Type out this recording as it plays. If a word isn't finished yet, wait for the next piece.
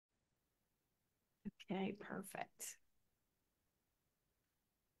Okay, perfect.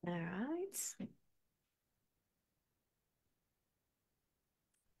 All right.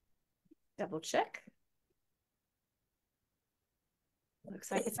 Double check. Looks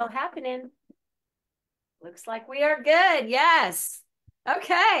like it's all happening. Looks like we are good. Yes.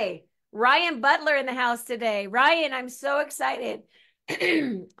 Okay. Ryan Butler in the house today. Ryan, I'm so excited.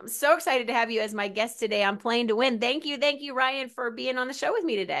 I'm so excited to have you as my guest today on Playing to Win. Thank you. Thank you, Ryan, for being on the show with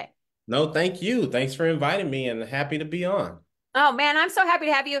me today. No, thank you. Thanks for inviting me and happy to be on. Oh man, I'm so happy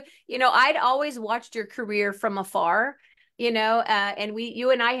to have you. I'd always watched your career from afar, and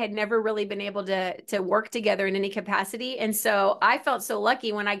you and I had never really been able to work together in any capacity. And so I felt so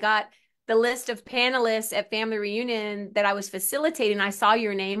lucky when I got the list of panelists at Family Reunion that I was facilitating. I saw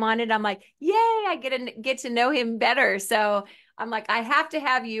your name on it. I'm like, yay, I get to know him better. So I'm like, I have to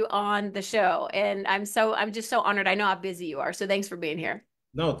have you on the show. And I'm just so honored. I know how busy you are. So thanks for being here.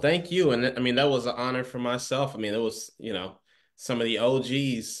 No, thank you. And I mean, that was an honor for myself. I mean, it was, some of the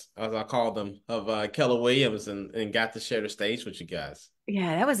OGs, as I call them, of Keller Williams and got to share the stage with you guys.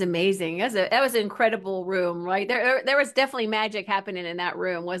 Yeah, that was amazing. That was an incredible room, right? There was definitely magic happening in that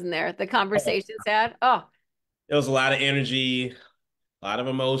room, wasn't there? The Oh, conversations had. Oh, it was a lot of energy, a lot of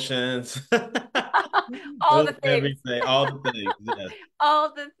emotions. It all was the things. everything, all the things. Yes.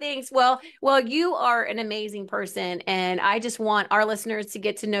 All the things. Well, you are an amazing person, and I just want our listeners to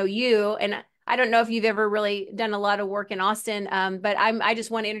get to know you. And I don't know if you've ever really done a lot of work in Austin, but I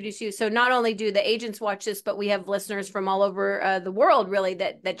just want to introduce you. So not only do the agents watch this, but we have listeners from all over the world, really,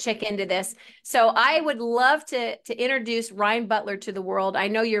 that check into this. So I would love to introduce Ryan Butler to the world. I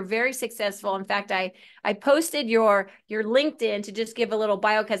know you're very successful. In fact, I posted your LinkedIn to just give a little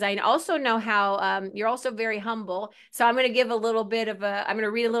bio because I also know how you're also very humble. So I'm going to give a little bit of a I'm going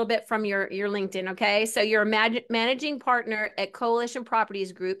to read a little bit from your LinkedIn. Okay, so you're a managing partner at Coalition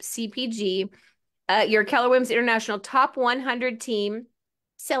Properties Group (CPG). You're Keller Williams International Top 100 team,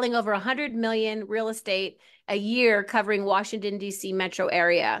 selling over 100 million real estate a year, covering Washington D.C. metro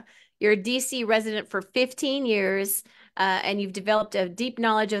area. You're a DC resident for 15 years and you've developed a deep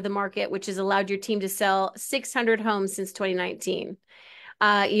knowledge of the market, which has allowed your team to sell 600 homes since 2019.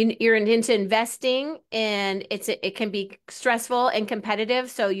 You're into investing, and it can be stressful and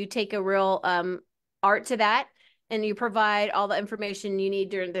competitive. So you take a real art to that, and you provide all the information you need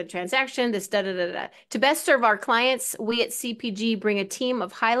during the transaction. This da da da da. To best serve our clients, we at CPG bring a team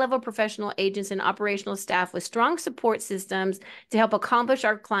of high-level professional agents and operational staff with strong support systems to help accomplish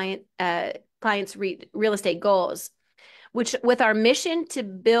our clients' real estate goals, which with our mission to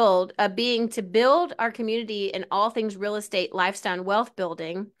build our community in all things real estate, lifestyle, and wealth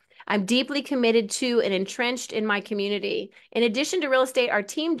building. I'm deeply committed to and entrenched in my community. In addition to real estate, our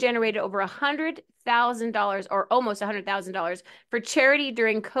team generated over $100,000 or almost $100,000 for charity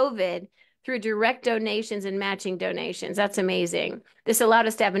during COVID through direct donations and matching donations. That's amazing. This allowed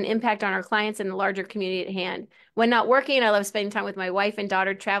us to have an impact on our clients and the larger community at hand. When not working, I love spending time with my wife and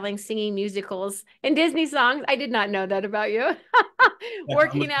daughter, traveling, singing musicals and Disney songs. I did not know that about you. I'm a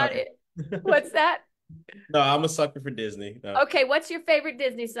Working out. sucker. What's that? No, I'm a sucker for Disney. No. Okay, what's your favorite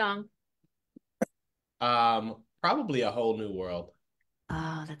Disney song? Probably a whole new world.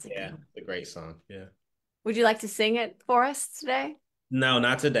 Oh, that's a good Yeah, one. it's a great song. Yeah. Would you like to sing it for us today? No,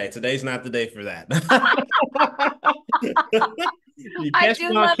 not today. Today's not the day for that. You I catch do me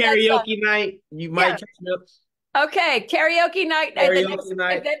on love that song. karaoke night, you Yeah. might catch me up Okay, karaoke night at the next karaoke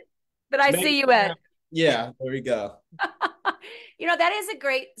night. event that I Next see you time. at. Yeah, there we go. That is a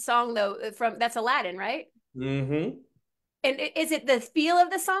great song though, from that's Aladdin, right? Hmm. And is it the feel of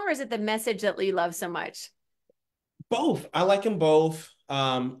the song or is it the message that you love so much? Both. I like them both.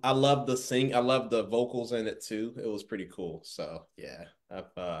 I love the sing. I love the vocals in it too. It was pretty cool. So yeah,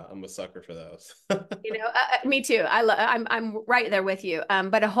 I'm a sucker for those. Me too. I'm right there with you.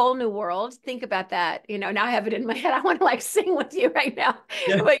 But a whole new world. Think about that. Now I have it in my head. I want to like sing with you right now.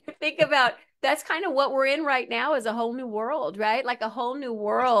 Yeah. But you think about that's kind of what we're in right now is a whole new world, right? Like a whole new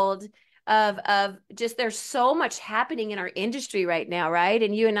world of just there's so much happening in our industry right now, right?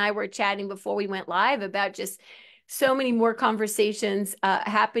 And you and I were chatting before we went live about just so many more conversations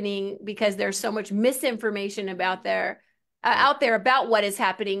happening because there's so much misinformation Yeah. out there about what is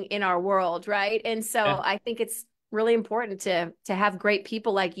happening in our world, right? And so Yeah. I think it's really important to have great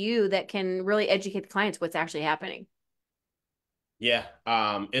people like you that can really educate the clients what's actually happening. Yeah.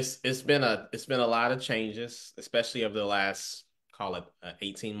 It's been a lot of changes, especially over the last call it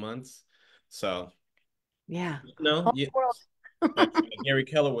 18 months. So, Yeah. no, Whole yeah, world. like Gary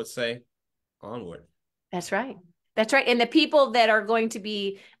Keller would say, onward. That's right. That's right. And the people that are going to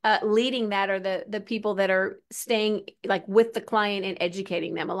be leading that are the people that are staying like with the client and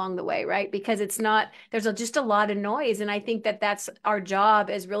educating them along the way, right? Because it's not, there's just a lot of noise. And I think that that's our job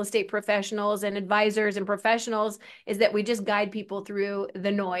as real estate professionals and advisors and professionals is that we just guide people through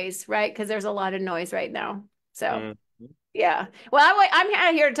the noise, right? Because there's a lot of noise right now. So. Mm, Yeah. Well, I'm kind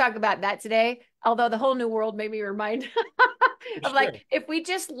of here to talk about that today. Although the whole new world made me remind for of sure. like if we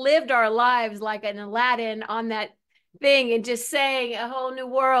just lived our lives like an Aladdin on that thing and just saying a whole new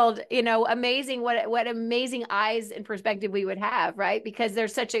world, amazing what amazing eyes and perspective we would have, right? Because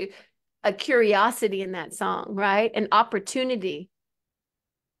there's such a curiosity in that song, right? An opportunity.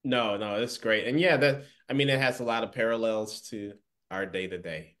 No, no, it's great. And yeah, that I mean it has a lot of parallels to our day to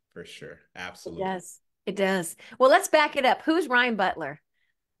day for sure. It Absolutely. does. It does. Well, let's back it up. Who's Ryan Butler?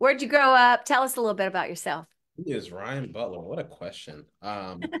 Where'd you grow up? Tell us a little bit about yourself. Who is Ryan Butler? What a question.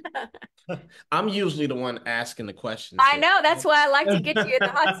 I'm usually the one asking the questions I here. know. That's why I like to get you in the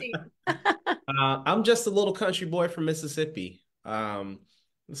hot seat. I'm just a little country boy from Mississippi.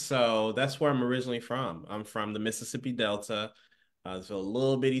 So that's where I'm originally from. I'm from the Mississippi Delta. There's a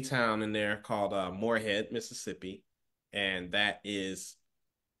little bitty town in there called Moorhead, Mississippi, and that is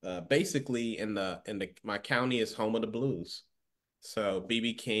basically in the my county is home of the blues. So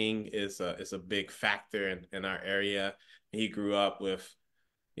BB King is a big factor in our area. He grew up with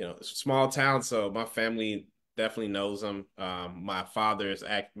it's a small town, so my family definitely knows him.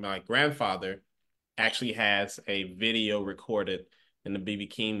 My grandfather actually has a video recorded in the BB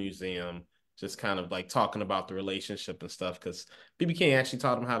King Museum, just kind of like talking about the relationship and stuff, because BB King actually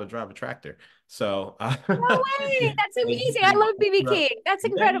taught him how to drive a tractor. So, No way. That's amazing. I love BB King. That's yeah,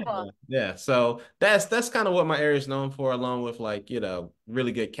 incredible. yeah. So that's kind of what my area is known for, along with like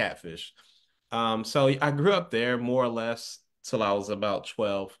really good catfish. So I grew up there more or less till I was about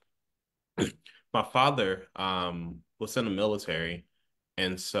 12. My father was in the military,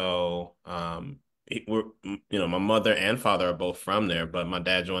 and so my mother and father are both from there, but my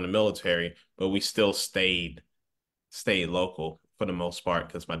dad joined the military, but we still stayed local for the most part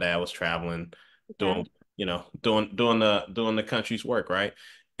because my dad was traveling, Okay. doing doing the country's work, right?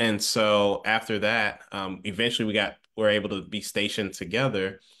 And so after that, eventually we're able to be stationed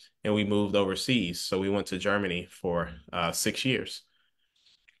together, and we moved overseas. So we went to Germany for 6 years.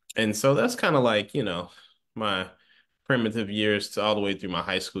 And so that's kind of like, my primitive years to all the way through my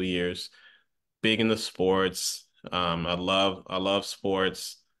high school years. Big into sports. I love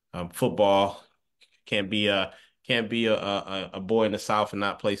sports. Football. Can't be a boy in the South and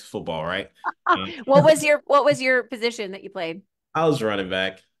not play football, right? Um, What was your position that you played? I was running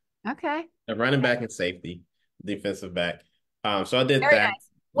back, Okay. a running Okay. back and safety, defensive back. So I did Very that. nice.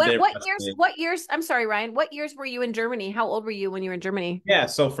 What Did what years wrestling. what years I'm sorry, Ryan. What years were you in Germany? How old were you when you were in Germany? Yeah,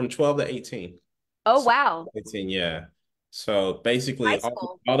 so from 12 to 18. Oh, So wow. 18, yeah. So basically High all,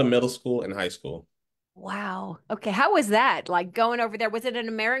 school. all the middle school and high school. Wow. Okay. How was that? Like going over there? Was it an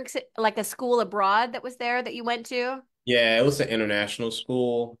American, like a school abroad that was there that you went to? Yeah, it was an international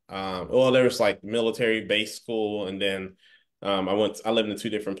school. Well, there was like military base school, and then I lived in two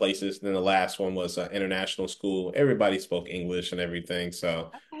different places. Then the last one was an international school. Everybody spoke English and everything.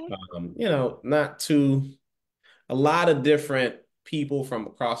 So, Okay. not too a lot of different people from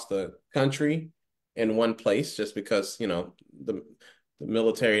across the country in one place, just because the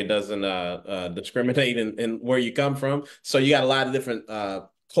military doesn't discriminate in where you come from. So you got a lot of different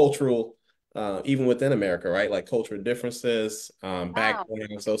cultural, even within America, right? Like cultural differences, Wow.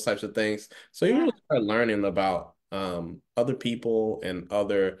 backgrounds, those types of things. So you Yeah. really start learning about other people and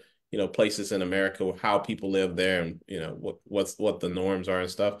other places in America, how people live there, and what the norms are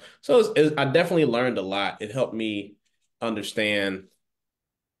and stuff. So I definitely learned a lot. It helped me understand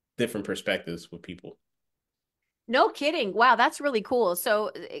different perspectives with people. No kidding. Wow, that's really cool.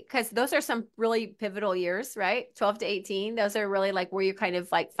 So, because those are some really pivotal years, right? 12 to 18. Those are really like where you're kind of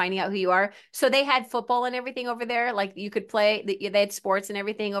like finding out who you are. So they had football and everything over there. Like you could play, they had sports and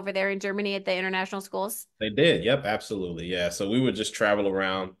everything over there in Germany at the international schools. They did. Yep, absolutely. Yeah. So we would just travel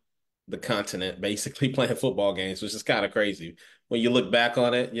around the continent basically playing football games, which is kind of crazy when you look back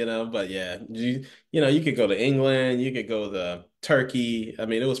on it. But yeah, you could go to England, you could go to Turkey. I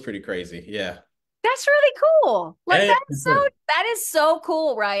mean, it was pretty crazy. Yeah. That's really cool. Like And that is so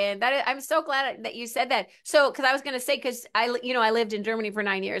cool, Ryan. I'm so glad that you said that. So, because I was going to say, because I lived in Germany for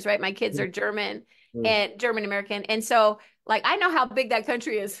 9 years, right? My kids are German and German American, and so like I know how big that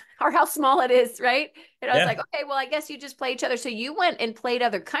country is or how small it is, right? And I was yeah. like, okay, well, I guess you just play each other. So you went and played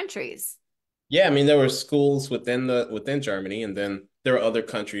other countries. Yeah, I mean there were schools within Germany, and then there were other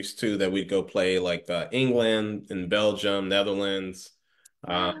countries too that we'd go play, like England and Belgium, Netherlands.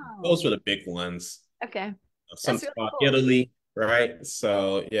 Wow. Those were the big ones. Okay. That's Something really about cool. Italy, right?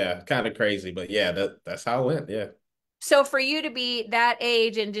 So yeah, kind of crazy, but yeah, that's how it went. Yeah. So for you to be that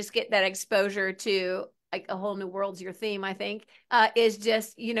age and just get that exposure to like a whole new world's your theme, I think, is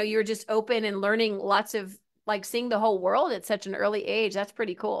just, you're just open and learning lots of like seeing the whole world at such an early age. That's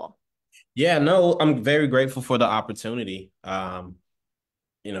pretty cool. Yeah, no, I'm very grateful for the opportunity. I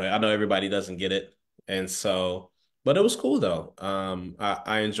know everybody doesn't get it. And so, but it was cool though.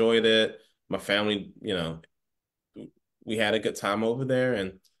 I enjoyed it. My family, we had a good time over there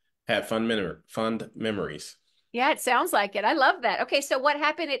and had fun memories. Yeah, it sounds like it. I love that. Okay, so what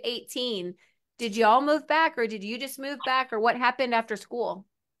happened at 18? Did you all move back or did you just move back or what happened after school?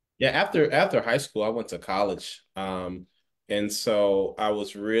 Yeah, after high school, I went to college. And so I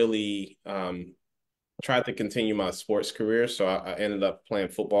was really tried to continue my sports career. So I ended up playing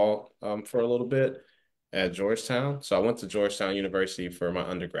football for a little bit at Georgetown. So I went to Georgetown University for my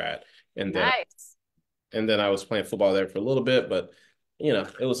undergrad, and then Nice. I was playing football there for a little bit. But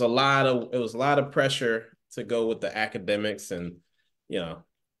it was a lot of pressure to go with the academics, and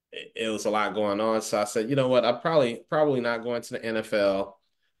it was a lot going on. So I said, you know what, I'm probably not going to the NFL.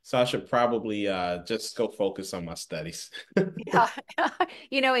 So I should probably just go focus on my studies. Yeah.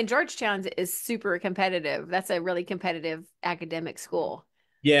 And Georgetown is super competitive. That's a really competitive academic school.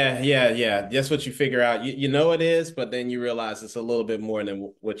 Yeah. That's what you figure out. You know it is, but then you realize it's a little bit more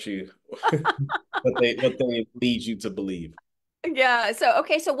than what you what they lead you to believe. Yeah. So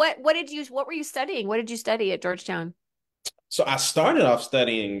okay. So what were you studying? What did you study at Georgetown? So I started off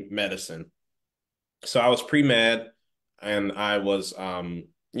studying medicine. So I was pre-med and I was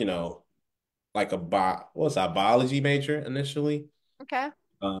you know, like what was I, biology major initially. Okay.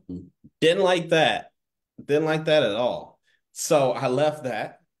 Um, didn't like that. Didn't like that at all. So I left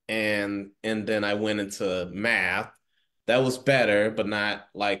that and then I went into math. That was better, but not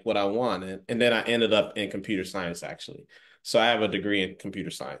like what I wanted. And then I ended up in computer science actually. So I have a degree in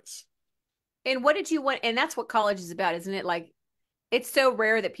computer science. And what did you want? And that's what college is about, isn't it? Like it's so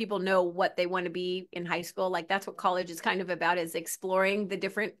rare that people know what they want to be in high school. Like that's what college is kind of about is exploring the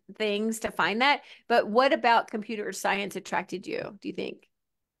different things to find that. But what about computer science attracted you, do you think?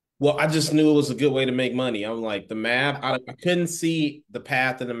 Well, I just knew it was a good way to make money. I'm like, the math, I couldn't see the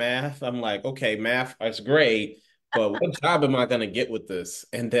path in the math. I'm like, okay, math is great, but what job am I going to get with this?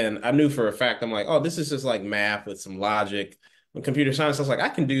 And then I knew for a fact, I'm like, oh, this is just like math with some logic. In computer science, I was like, I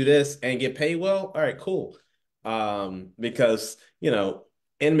can do this and get paid well. All right, cool. Because,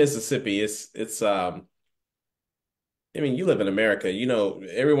 in Mississippi, I mean, you live in America,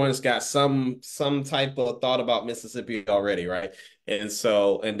 everyone's got some type of thought about Mississippi already, right? And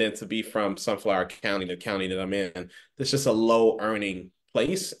then to be from Sunflower County, the county that I'm in, it's just a low earning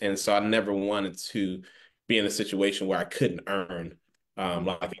place. And so I never wanted to be in a situation where I couldn't earn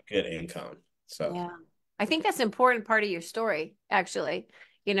like a good income. So Yeah. I think that's an important part of your story, actually,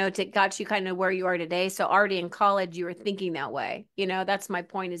 to got you kind of where you are today. So already in college, you were thinking that way. That's my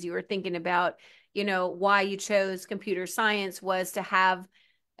point is you were thinking about, why you chose computer science was to have,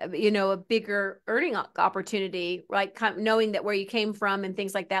 a bigger earning opportunity, like knowing that where you came from and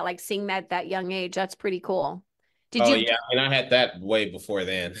things like that, like seeing that at that young age. That's pretty cool. Did oh you, yeah, and I had that way before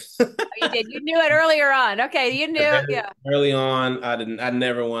then. you did, you knew it earlier on. Okay. You knew, Very yeah. early on, I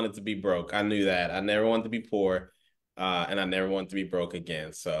never wanted to be broke. I knew that. I never wanted to be poor. And I never wanted to be broke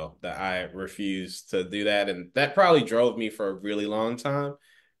again. So that I refused to do that. And that probably drove me for a really long time.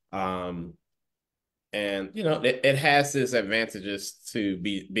 Um, and it has its advantages to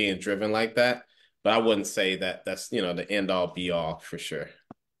being driven like that. But I wouldn't say that that's, the end all be all for sure.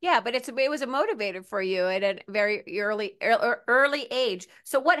 Yeah, but it was a motivator for you at a very early age.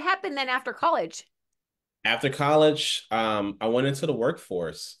 So what happened then after college? After college, I went into the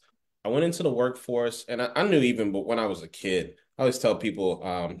workforce. I went into the workforce, and I knew even but when I was a kid, I always tell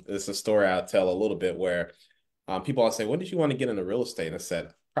people, it's a story I'll tell a little bit where people always say, when did you want to get into real estate? And I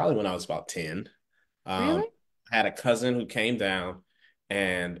said, probably when I was about 10. Really? I had a cousin who came down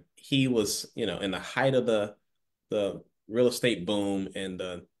and he was, in the height of the real estate boom in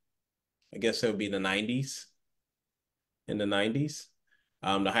I guess it would be in the 90s.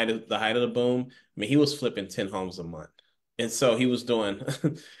 The height of the boom. I mean, he was flipping 10 homes a month. And so he was doing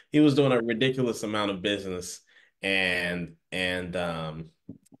he was doing a ridiculous amount of business and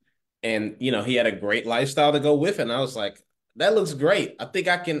he had a great lifestyle to go with it. And I was like, that looks great. I think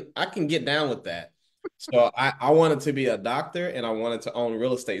I can get down with that. So I wanted to be a doctor and I wanted to own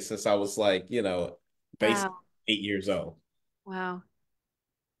real estate since I was like, basically Wow. 8 years old. Wow.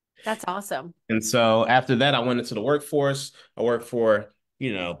 That's awesome. And so after that, I went into the workforce. I worked for,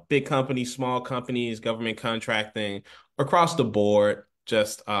 big companies, small companies, government contracting across the board,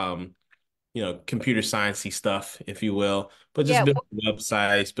 just computer sciencey stuff, if you will, but just Yeah. building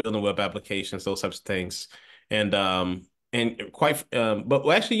websites, building web applications, those types of things. And but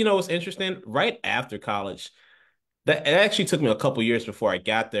actually, what's interesting? Right after college, that it actually took me a couple years before I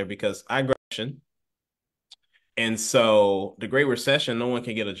got there because I graduated. And so the Great Recession, no one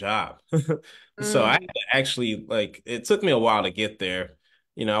can get a job. So I had Mm, to actually like it took me a while to get there.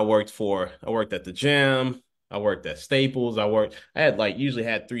 I worked at the gym, I worked at Staples, I had like usually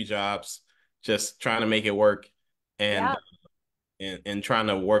had three jobs just trying to make it work yeah. and and trying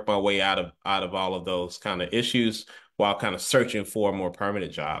to work my way out of all of those kind of issues while kind of searching for a more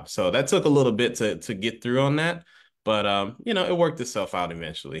permanent job. So that took a little bit to get through on that, but it worked itself out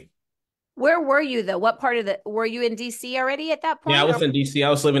eventually. Where were you though? What part of the were you in DC already at that Yeah, I point? was in DC. I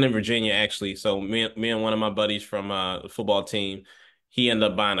was living in Virginia actually. So me and one of my buddies from the football team, he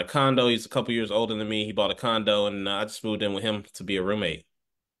ended up buying a condo. He's a couple years older than me. He bought a condo, and I just moved in with him to be a roommate.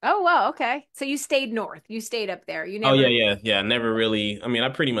 Oh, wow. Okay. So you stayed north. You stayed up there. You Oh yeah, never. yeah, yeah. Never really. I mean, I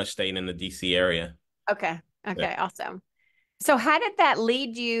pretty much stayed in the DC area. Okay. Yeah. Okay. Awesome. So how did that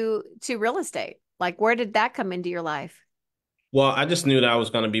lead you to real estate? Like, where did that come into your life? Well, I just knew that I was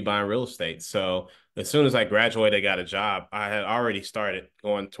going to be buying real estate. So as soon as I graduated, got a job, I had already started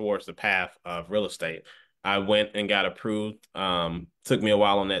going towards the path of real estate. I went and got approved. Took me a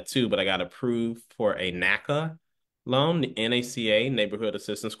while on that too, but I got approved for a NACA loan, the NACA, Neighborhood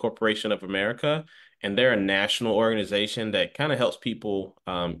Assistance Corporation of America, and they're a national organization that kind of helps people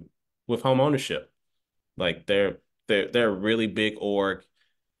with home ownership. Like they're a really big org.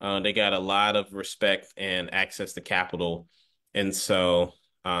 They got a lot of respect and access to capital. And so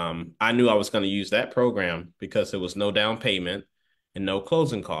I knew I was going to use that program because there was no down payment and no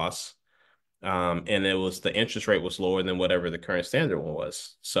closing costs. And the interest rate was lower than whatever the current standard one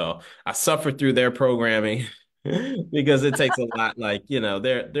was. So I suffered through their programming because it takes a lot. Like,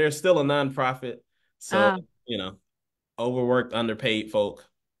 they're still a nonprofit. So, Oh, you know, overworked, underpaid folk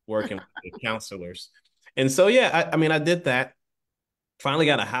working with counselors. And so, yeah, I mean, I did that, finally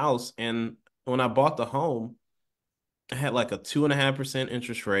got a house. And when I bought the home, I had like a 2.5%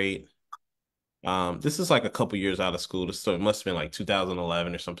 interest rate. This is like a couple years out of school. So it must have been like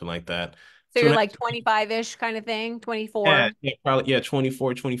 2011 or something like that. so Two you're and a like 25-ish kind of thing, Yeah, 24. yeah, probably, yeah,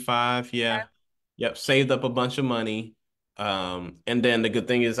 24, 25. Okay. Yeah. Yep, saved up a bunch of money. And then the good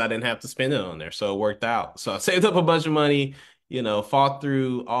thing is I didn't have to spend it on there, so it worked out. So I saved up a bunch of money, fought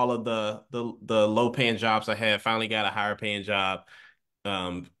through all of the low paying jobs I had, finally got a higher paying job,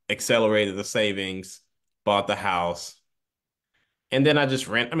 accelerated the savings, bought the house. And then I just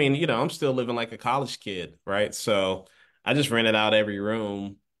rent. I mean, I'm still living like a college kid, right? So I just rented out every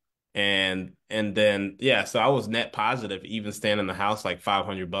room and then yeah, so I was net positive, even staying in the house like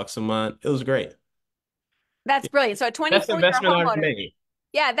 $500 a month. It was great. That's brilliant. So at Best 24, you're a investment I ever homeowner. made.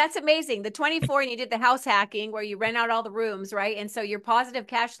 Yeah, that's amazing. The 24 and you did the house hacking where you rent out all the rooms, right? And so you're positive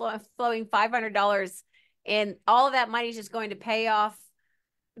cash flow flowing $500 and all of that money is just going to pay off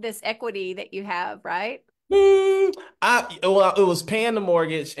this equity that you have, right? Hmm, well, it was paying the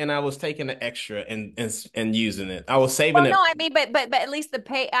mortgage, and I was taking the extra and using it. I was saving Well, no, it. I mean, but at least the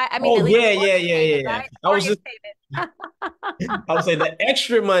pay, I mean, Oh at least yeah, the yeah, mortgage yeah, payment, yeah, yeah. right? The I was mortgage just payment. I would say the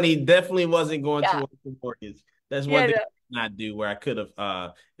extra money definitely wasn't going Yeah. towards the mortgage. That's one Yeah. thing No, I did not do where I could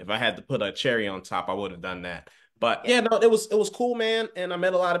have if I had to put a cherry on top, I would have done that. But yeah. yeah, no, it was cool, man. And I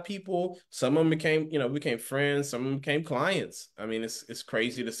met a lot of people. Some of them became friends, some of them became clients. I mean, it's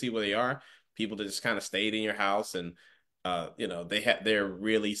crazy to see where they are. People that just kind of stayed in your house and they're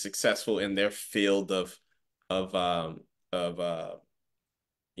really successful in their field of um of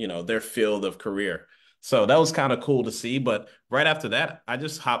their field of career. So that was kind of cool to see. But right after that, I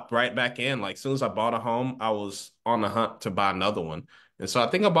just hopped right back in. Like, as soon as I bought a home, I was on the hunt to buy another one. And so I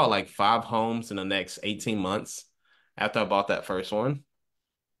think I bought like 5 homes in the next 18 months after I bought that first one.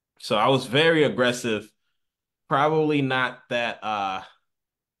 So I was very aggressive, probably not that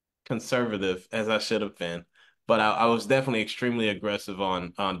conservative as I should have been. But I was definitely extremely aggressive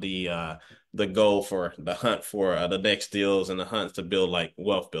on the goal for the hunt for the next deals and the hunt to build like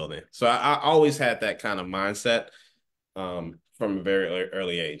wealth building. So I always had that kind of mindset from a very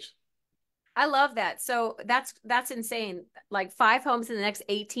early age. I love that. So that's insane. Like 5 homes in the next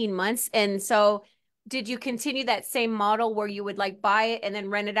 18 months. And so did you continue that same model where you would like buy it and then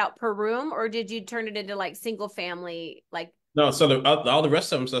rent it out per room, or did you turn it into like single family, like, No, so all the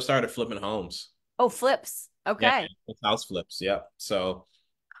rest of them, so I started flipping homes. oh, flips? Yeah, Okay. it's house flips. Yeah. So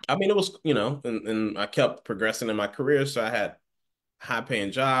I mean, it was and I kept progressing in my career, so I had high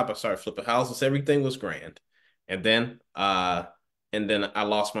paying job. I started flipping houses. Everything was grand. And then I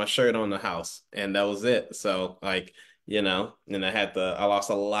lost my shirt on the house and that was it. So like, and I lost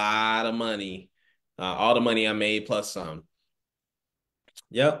a lot of money, all the money I made plus some.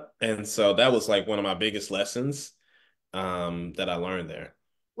 Yep. And so that was like one of my biggest lessons that I learned there.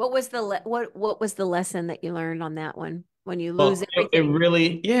 What was the lesson that you learned on that one when you lose Well, it everything?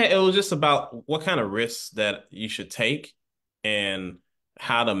 really, yeah, it was just about what kind of risks that you should take and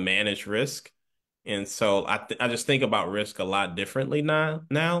how to manage risk. And so I just think about risk a lot differently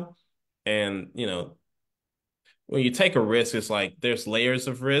now. And when you take a risk, it's like there's layers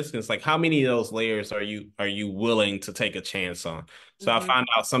of risk. It's like how many of those layers are you willing to take a chance on? So I Hmm. find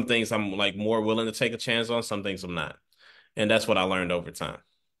out some things I'm like more willing to take a chance on, some things I'm not. And that's what I learned over time.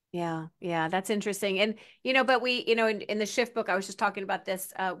 Yeah, yeah, that's interesting. And but we, in the shift book, I was just talking about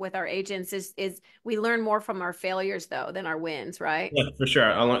this with our agents is we learn more from our failures though than our wins, right? Yeah, for sure.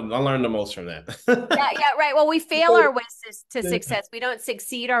 I learned the most from Yeah, that. yeah, right. Well, we fail our ways to success. We don't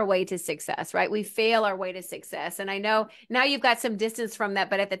succeed our way to success, right? We fail our way to success. And I know now you've got some distance from that,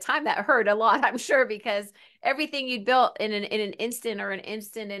 but at the time that hurt a lot, I'm sure, because everything you built in an instant or an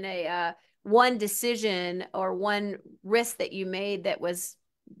instant in a one decision or one risk that you made that was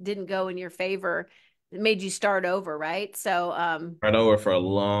didn't go in your favor made you start over, right? So, Right over for a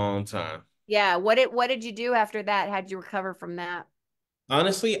long time. yeah, what did you do after that? How'd you recover from that?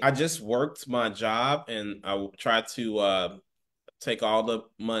 Honestly, I just worked my job and I tried to take all the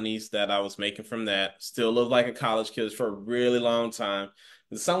monies that I was making from that, still live like a college kid for a really long time.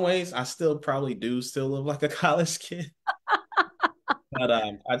 In some ways, I still probably do still live like a college kid. But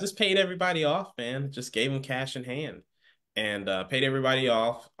I just paid everybody off, man. Just gave them cash in hand and paid everybody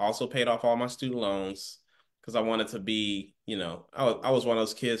off. Also paid off all my student loans because I wanted to be, I was one of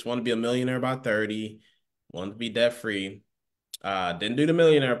those kids, wanted to be a millionaire by 30, wanted to be debt free. Didn't do the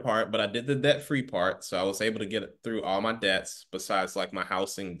millionaire part, but I did the debt free part. So I was able to get through all my debts besides like my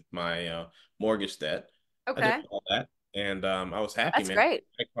housing, my mortgage debt. I did Okay, all that. And I was happy, that's man. great.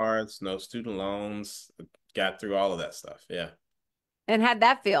 Credit cards, no student loans, got through all of that stuff. Yeah. And how'd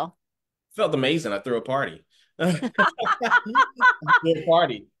that feel? Felt amazing. I threw a party. Threw a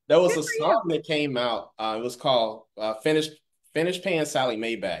party. There was Good a for you. song that came out. It was called "Finish Paying Sally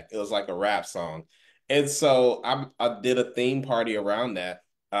Mae Back." It was like a rap song, and so I did a theme party around that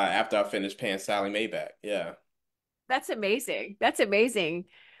after I finished paying Sally Mae back. Yeah. That's amazing. That's amazing.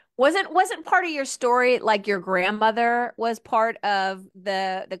 Wasn't part of your story like your grandmother was part of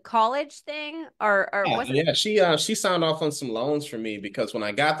the college thing or Yeah, wasn't yeah. She signed off on some loans for me because when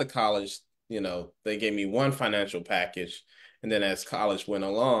I got to college, they gave me one financial package, and then as college went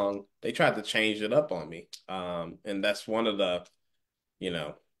along, they tried to change it up on me. And that's one of the, you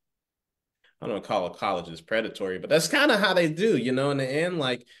know, I don't want to call it colleges predatory, but that's kind of how they do, in the end,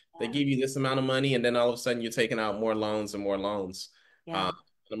 like they Yeah. give you this amount of money and then all of a sudden you're taking out more loans and more loans. Yeah. And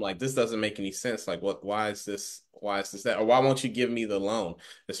I'm like, this doesn't make any sense. Like, why is this that? Or why won't you give me the loan?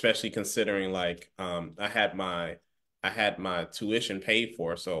 Especially considering like, I had my tuition paid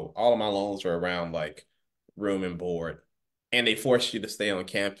for. So all of my loans were around like room and board. And they forced you to stay on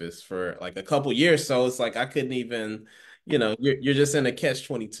campus for like a couple years. So it's like, I couldn't even, you're just in a catch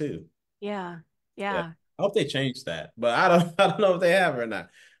 22. Yeah. Yeah. Yeah. I hope they changed that, but I don't I don't know if they have or not.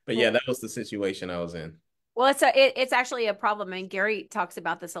 But yeah, Well, that was the situation I was in. well, it's actually a problem, and Gary talks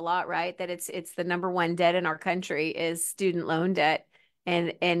about this a lot, right? That it's the number one debt in our country is student loan debt,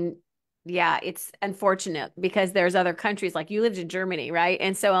 and yeah, it's unfortunate because there's other countries like you lived in Germany, right?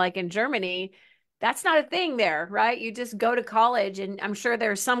 And so like in Germany, that's not a thing there, right? You just go to college, and I'm sure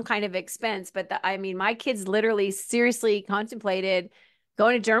there's some kind of expense, but I mean, my kids literally seriously contemplated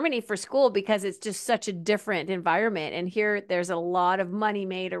going to Germany for school because it's just such a different environment, and here there's a lot of money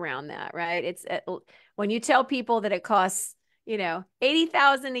made around that, right? It's when you tell people that it costs,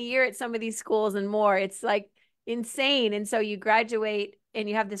 80,000 a year at some of these schools and more, it's like insane. And so you graduate and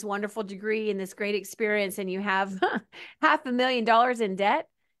you have this wonderful degree and this great experience and you have $500,000 in debt.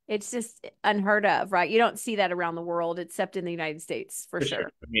 It's just unheard of, right? You don't see that around the world except in the United States for For sure. sure.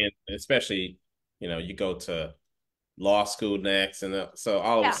 I mean, especially, you go to law school next, and so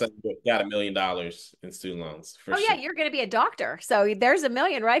all of a Yeah. sudden you got $1 million in student loans for Oh yeah, sure. you're going to be a doctor. So there's a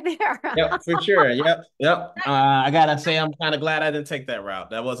million right there. Yep, for sure. Yep, yep. I gotta say, I'm kind of glad I didn't take that route.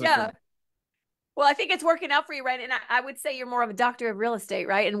 That wasn't for me. Yeah. Well, I think it's working out for you, right? And I would say you're more of a doctor of real estate,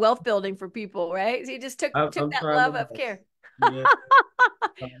 right? And wealth building for people, right? So you just took I'm, took I'm that trying my love of best. care. Yeah,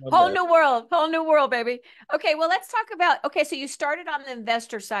 trying my best. Whole new world, baby. Okay, well, let's talk about. Okay, so you started on the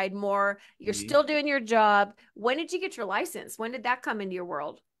investor side more. You're Mhm. still doing your job. When did you get your license? When did that come into your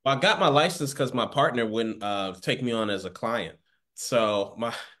world? Well, I got my license because my partner wouldn't take me on as a client. So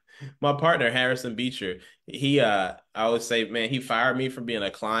My partner, Harrison Beecher, I always say, man, he fired me from being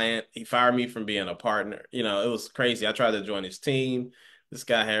a client. He fired me from being a partner. It was crazy. I tried to join his team. This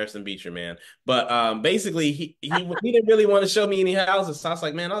guy, Harrison Beecher, man. But basically, he didn't really want to show me any houses. So I was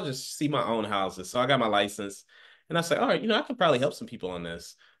like, man, I'll just see my own houses. So I got my license, and I said, all right, I can probably help some people on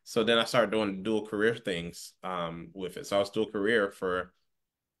this. So then I started doing dual career things with it. So I was dual career for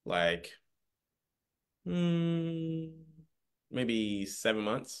like Hmm, maybe 7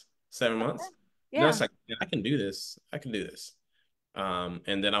 months. 7 months. And then I was Yeah, like, "Yeah, I can do this. I can do this."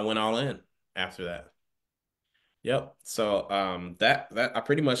 And then I went all in after that. Yep. So that I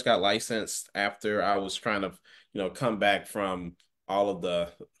pretty much got licensed after I was trying to, come back from all of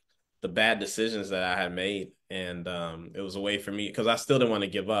the bad decisions that I had made. And it was a way for me because I still didn't want to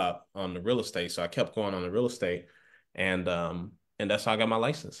give up on the real estate. So I kept going on the real estate and that's how I got my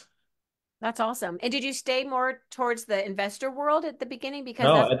license. that's awesome. And did you stay more towards the investor world at the beginning because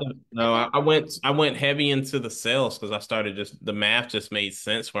No, that's I don't, no, pivot? I went heavy into the sales because I started just the math just made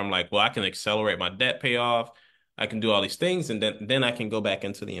sense where I'm like, well, I can accelerate my debt payoff. I can do all these things and then I can go back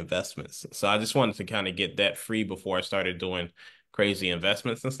into the investments. So I just wanted to kind of get debt free before I started doing crazy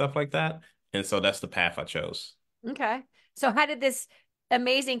investments and stuff like that. And so that's the path I chose. Okay. So how did this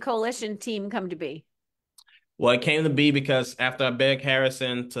amazing coalition team come to be? Well, it came to be because after I begged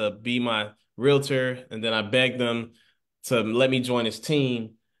Harrison to be my realtor and then I begged him to let me join his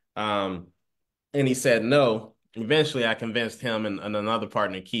team. Um, and he said no. Eventually, I convinced him and another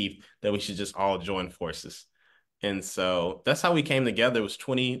partner, Keith, that we should just all join forces. And so that's how we came together. It was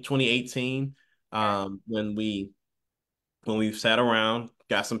 2018 Okay. when we sat around,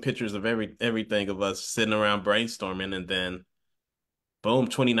 got some pictures of everything of us sitting around brainstorming, and then boom,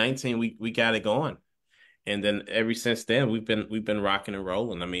 2019 we got it going. And then ever since then we've been rocking and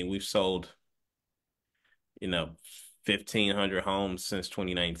rolling. I mean, we've sold, you know, 1,500 homes since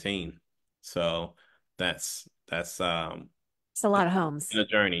 2019. So that's It's a lot of homes. been a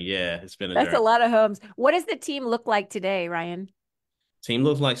journey. Yeah, it's been a That's a journey. lot of homes. What does the team look like today, Ryan? Team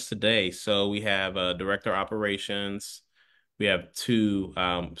looks like today. So we have a director of operations. We have two,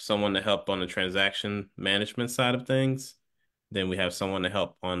 someone to help on the transaction management side of things. Then we have someone to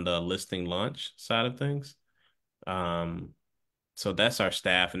help on the listing launch side of things. Um, so that's our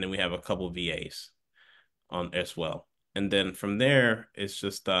staff, and then we have a couple of VAs on as well. And then from there, it's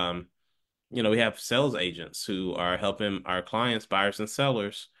just we have sales agents who are helping our clients, buyers and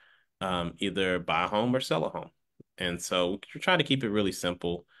sellers, either buy a home or sell a home. And so we're trying to keep it really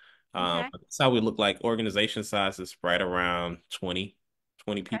simple. Okay. That's how we look like. Organization size is right around 20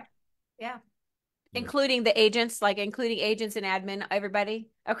 Okay. people. Yeah. Yeah. Including agents and admin, everybody.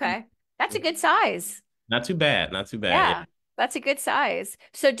 Okay. That's a Yeah. good size. Not too bad. Not too bad. Yeah. Yeah. That's a good size.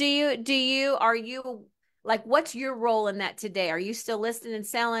 So are you like, what's your role in that today? Are you still listing and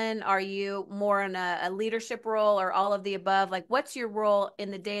selling? Are you more in a leadership role or all of the above? Like, what's your role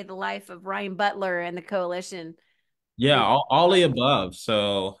in the day of the life of Ryan Butler and the coalition? Yeah, And all the above.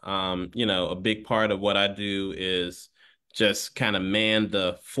 So, a big part of what I do is just kind of man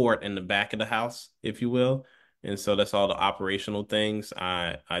the fort in the back of the house, if you will. And so that's all the operational things.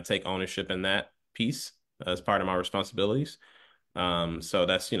 I take ownership in that piece as part of my responsibilities. So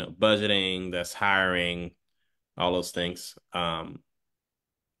that's, budgeting, that's hiring, all those things,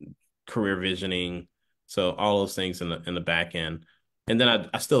 career visioning. So all those things in the back end. And then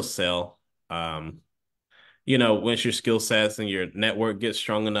I still sell. Um, once your skill sets and your network gets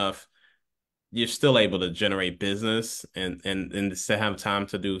strong enough, you're still able to generate business and still have time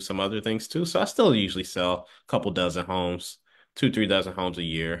to do some other things too. So I still usually sell a couple dozen homes, two, 3 dozen homes a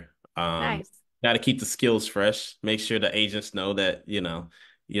year. nice. Got to keep the skills fresh. Make sure the agents know that,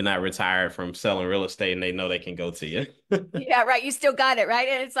 you're not retired from selling real estate and they know they can go to you. Yeah, right. You still got it, right?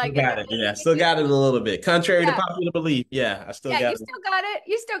 And it's Still like, got it. Yeah, still got it a little bit. Contrary to yeah. popular belief. Yeah, I still Yeah, you got it. still got it.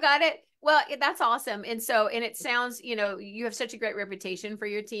 You still got it. Well, that's awesome. And it sounds, you have such a great reputation for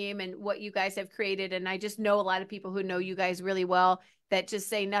your team and what you guys have created. And I just know a lot of people who know you guys really well that just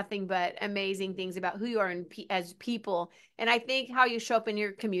say nothing but amazing things about who you are as people. And I think how you show up in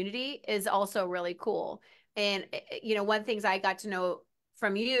your community is also really cool. And, one of the things I got to know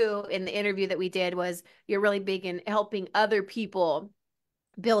from you in the interview that we did was you're really big in helping other people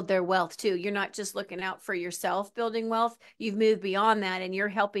build their wealth too. You're not just looking out for yourself building wealth. You've moved beyond that and you're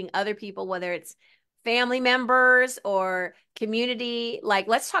helping other people, whether it's family members or community. Like,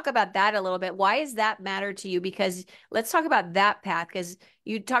 let's talk about that a little bit. Why does that matter to you? Because let's talk about that path because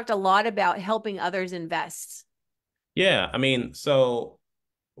you talked a lot about helping others invest. Yeah, I mean, so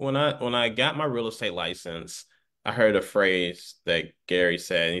when I got my real estate license, I heard a phrase that Gary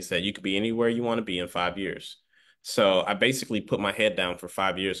said. He said, "You could be anywhere you want to be in 5 years." So I basically put my head down for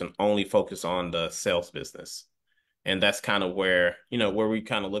 5 years and only focus on the sales business. And that's kind of where, where we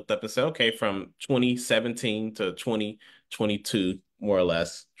kind of looked up and said, okay, from 2017 to 2022, more or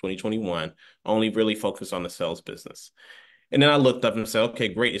less, 2021, only really focus on the sales business. And then I looked up and said, okay,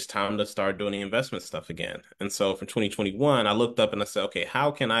 great, it's time to start doing the investment stuff again. And so from 2021, I looked up and I said, okay, how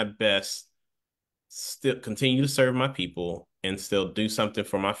can I best still continue to serve my people and still do something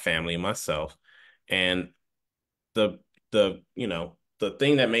for my family and myself? And the the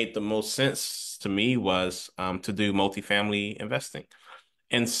thing that made the most sense to me was to do multifamily investing.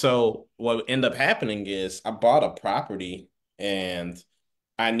 And so what ended up happening is I bought a property and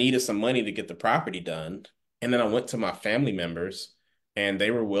I needed some money to get the property done. And then I went to my family members and they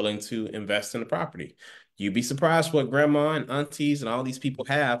were willing to invest in the property. You'd be surprised what grandma and aunties and all these people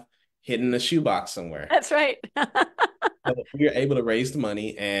have hidden in a shoebox somewhere. That's right. So we were able to raise the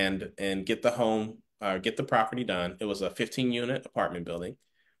money and get the get the property done. It was a 15 unit apartment building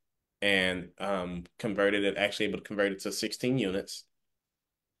and converted it, actually able to convert it to 16 units.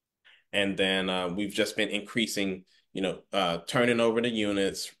 And then we've just been increasing, turning over the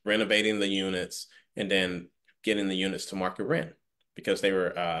units, renovating the units, and then getting the units to market rent because it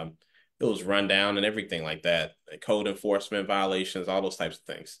was run down and everything like that, code enforcement violations, all those types of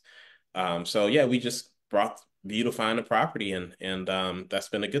things. So yeah, we just brought beautifying the property and that's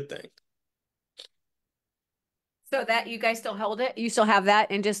been a good thing. So that you guys still hold it? You still have that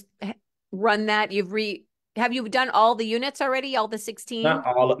and just run that? Have you done all the units already? All the 16?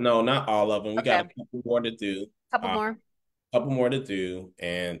 No, not all of them. We got a Okay. couple more to do. Couple Uh, more. Couple more to do.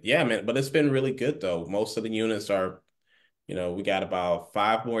 And yeah, man, but it's been really good though. Most of the units are, we got about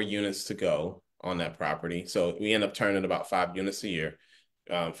 5 more units to go on that property. So we end up turning about 5 units a year.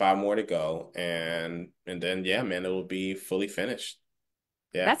 5 more to go. And then yeah, man, it will be fully finished.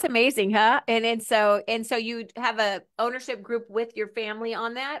 Yeah. That's amazing, huh? And so you have a ownership group with your family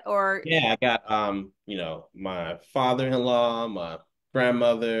on that, or Yeah, I got my father-in-law, my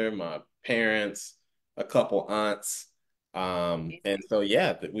grandmother, my parents, a couple aunts. And so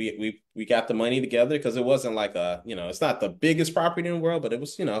yeah, we got the money together because it wasn't like it's not the biggest property in the world, but it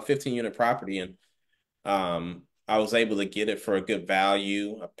was, a 15-unit property and I was able to get it for a good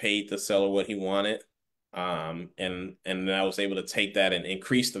value. I paid the seller what he wanted. And then I was able to take that and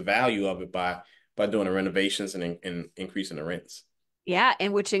increase the value of it by doing the renovations and increasing the rents. yeah,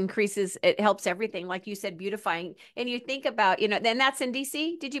 and which increases it helps everything, like you said, beautifying. And you think about, then that's in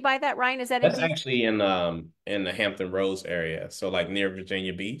DC. Did you buy that, Ryan? Is that in That's DC? actually in the Hampton Roads area, so like near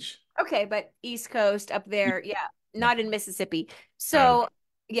Virginia Beach. Okay, but East Coast up there, yeah, Yeah. not in Mississippi. Um, So,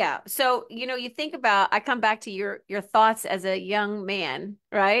 yeah. So, you think about I come back to your thoughts as a young man,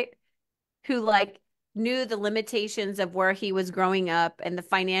 right? Who like knew the limitations of where he was growing up and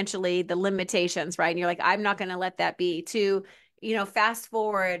the limitations, right? And you're like, I'm not going to let that be. To, fast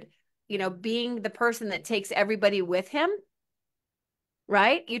forward, being the person that takes everybody with him,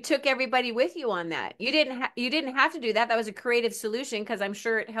 right? You took everybody with you on that. You didn't have to do that. That was a creative solution because I'm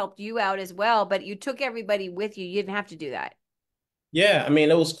sure it helped you out as well, but you took everybody with you. You didn't have to do that. yeah, I mean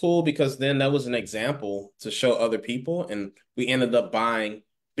it was cool because then that was an example to show other people, and we ended up buying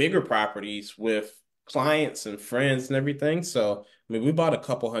bigger properties with clients and friends and everything. So I mean, we bought a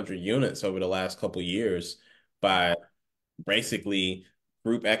couple hundred units over the last couple years by basically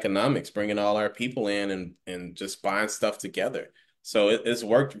group economics, bringing all our people in and just buying stuff together. So it's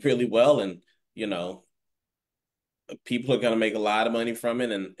worked really well, and you know people are going to make a lot of money from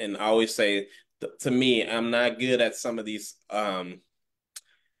it. And I always say, to me, I'm not good at some of these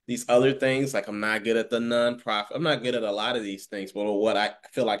other things. Like I'm not good at the nonprofit. I'm not good at a lot of these things. But what I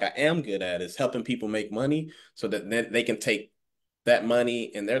feel like I am good at is helping people make money so that then they can take that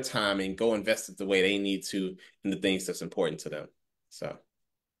money and their time and go invest it the way they need to in the things that's important to them. So.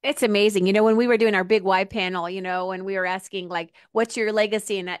 It's amazing. When we were doing our big why panel, and we were asking like, what's your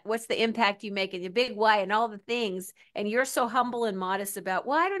legacy and what's the impact you make in your big why and all the things. And you're so humble and modest about,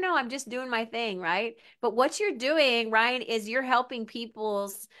 well, I don't know, I'm just doing my thing, right? But what you're doing, Ryan, is you're helping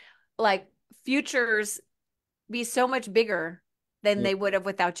people's like futures be so much bigger than they would have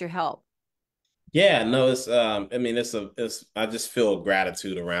without your help. Yeah, no, it's I mean it's I just feel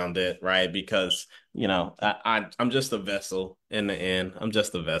gratitude around it, right? Because, I'm just a vessel in the end. I'm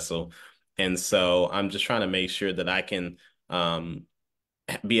just a vessel. And so I'm just trying to make sure that I can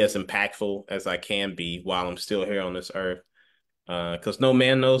be as impactful as I can be while I'm still here on this earth. Because no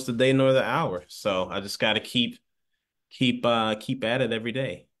man knows the day nor the hour. So I just gotta keep at it every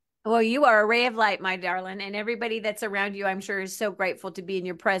day. Well, you are a ray of light, my darling, and everybody that's around you, I'm sure, is so grateful to be in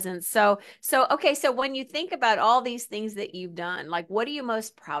your presence. Okay, so when you think about all these things that you've done, like what are you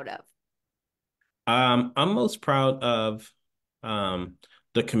most proud of? I'm most proud of um,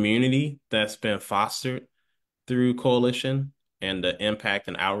 the community that's been fostered through Coalition and the impact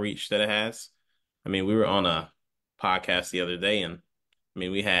and outreach that it has. I mean, we were on a podcast the other day, and I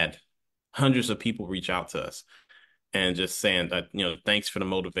mean, we had hundreds of people reach out to us and just saying that, thanks for the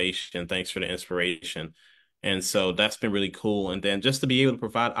motivation, thanks for the inspiration. And so that's been really cool. And then just to be able to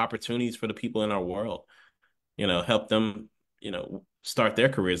provide opportunities for the people in our world, help them, start their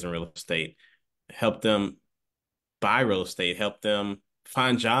careers in real estate, help them buy real estate, help them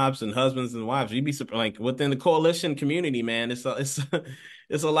find jobs and husbands and wives. You'd be surprised, like within the coalition community, man. It's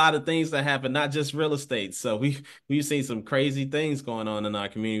a lot of things that happen, not just real estate. So we've seen some crazy things going on in our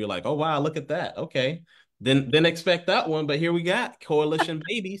community. We're like, oh wow, look at that. Okay. Didn't expect that one, but here we got coalition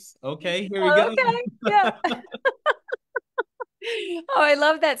babies. Okay, here we Oh, go. okay. Yeah. Oh, I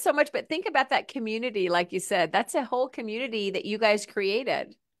love that so much. But think about that community, like you said. That's a whole community that you guys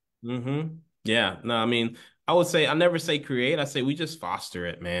created. Yeah. No, I mean, I would say I never say create. I say we just foster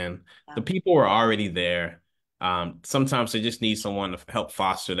it, man. The Yeah. people are already there. Sometimes they just need someone to help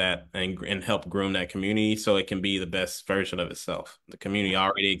foster that and help groom that community so it can be the best version of itself. The community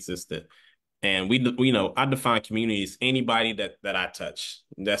already existed. And I define community as anybody that I touch.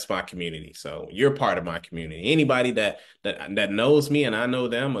 That's my community. So you're part of my community. Anybody that knows me and I know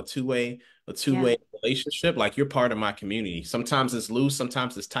them, a Yeah. two-way relationship, like you're part of my community. Sometimes it's loose,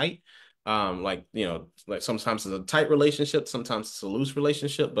 sometimes it's tight. Like sometimes it's a tight relationship, sometimes it's a loose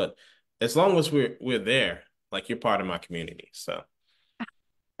relationship, but as long as we're there, like you're part of my community. So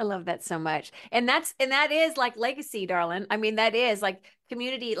I love that so much. And that is like legacy, darling. I mean, that is like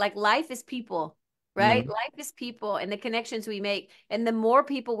community, like life is people, right? mhm. Life is people and the connections we make. And the more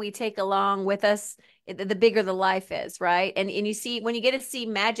people we take along with us, the bigger the life is, right? And you see when you get to see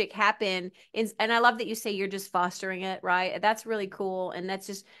magic happen, and I love that you say you're just fostering it, right? That's really cool. And that's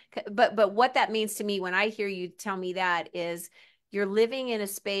just but what that means to me when I hear you tell me that is you're living in a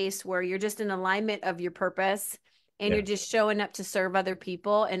space where you're just in alignment of your purpose and you're Yeah. just showing up to serve other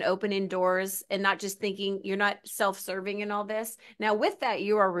people and opening doors and not just thinking you're not self-serving in all this. Now, with that,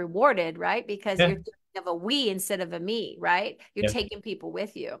 you are rewarded, right? Because Yeah. you're thinking of a we instead of a me, right? You're Yeah. taking people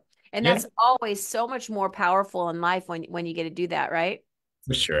with you. And Yeah. that's always so much more powerful in life when you get to do that, right?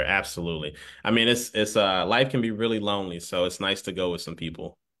 For sure, absolutely. I mean, it's life can be really lonely, so it's nice to go with some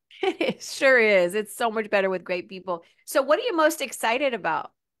people. It sure is. It's so much better with great people. So, what are you most excited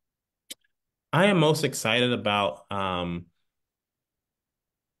about? I am most excited about some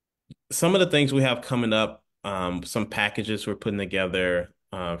of the things we have coming up, some packages we're putting together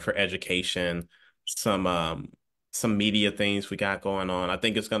for education, some um, some media things we got going on. I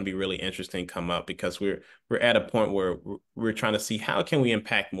think it's going to be really interesting come up because we're at a point where we're trying to see how can we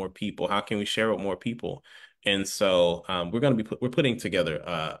impact more people, how can we share with more people, and so we're putting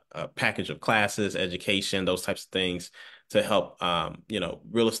together a package of classes, education, those types of things to help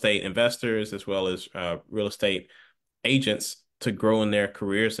real estate investors as well as real estate agents to grow in their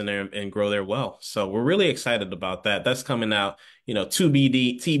careers and grow their wealth. So we're really excited about that. That's coming out,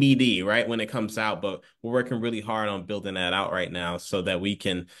 TBD, right, when it comes out, but we're working really hard on building that out right now so that we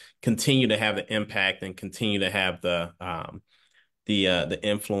can continue to have the impact and continue to have the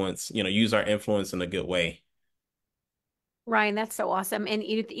influence, use our influence in a good way. Ryan, that's so awesome. And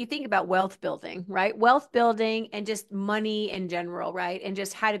you think about wealth building, right? Wealth building and just money in general, right? And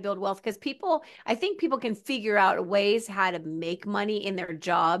just how to build wealth. Because I think people can figure out ways how to make money in their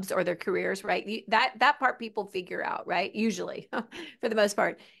jobs or their careers, right? That part people figure out, right? Usually, for the most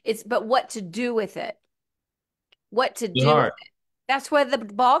part. But what to do with it? What to Be do with hard. it? That's where the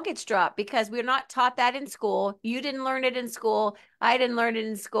ball gets dropped because we're not taught that in school. You didn't learn it in school. I didn't learn it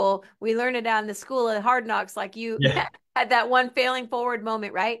in school. We learned it on the school of hard knocks, like you Yeah. had that one failing forward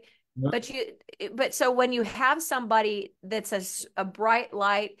moment, right? But so when you have somebody that's a bright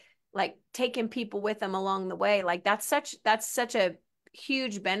light, like taking people with them along the way, like that's such a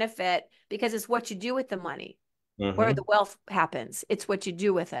huge benefit because it's what you do with the money where the hmm wealth happens. It's what you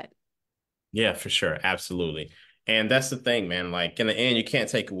do with it. Yeah, for sure. Absolutely. And that's the thing, man. Like in the end, you can't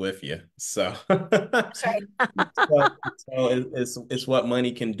take it with you. So, That's right. it's what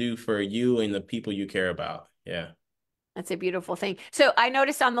money can do for you and the people you care about. Yeah. That's a beautiful thing. So I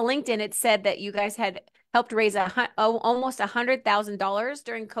noticed on the LinkedIn it said that you guys had helped raise almost $100,000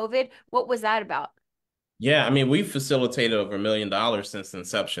 during COVID. What was that about? Yeah, I mean, we've facilitated over $1 million since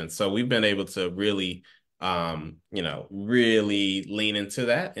inception. So we've been able to really, really lean into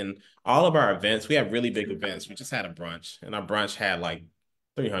that. And all of our events, we have really big events. We just had a brunch, and our brunch had like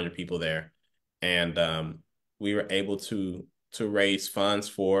 300 people there. And we were able to raise funds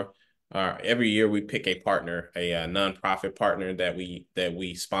for Every year we pick a partner, a nonprofit partner that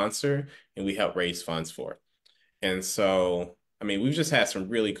we sponsor and we help raise funds for. And so, I mean, we've just had some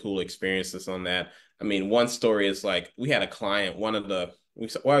really cool experiences on that. I mean, one story is like we had a client, one of the, well,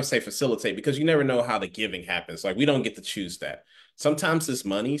 I would say facilitate because you never know how the giving happens. Like we don't get to choose that. Sometimes it's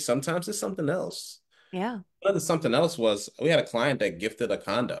money, sometimes it's something else. Yeah. One of the something else was we had a client that gifted a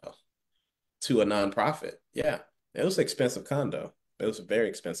condo to a nonprofit. Yeah, it was an expensive condo. It was a very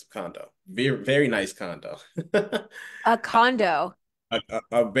expensive condo. Very nice condo. A condo.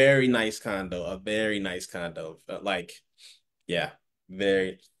 A very nice condo. A very nice condo. Like, yeah,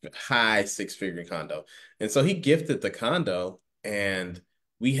 very high six-figure condo. And so he gifted the condo and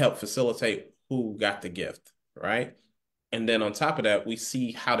we helped facilitate who got the gift, right? And then on top of that, we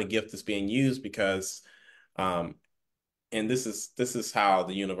see how the gift is being used because um, and this is how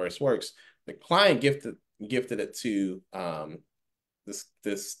the universe works. The client gifted it to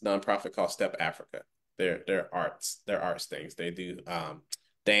this nonprofit called Step Africa. They're arts things. They do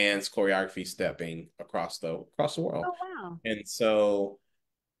dance, choreography, stepping across the world. Oh, wow. And so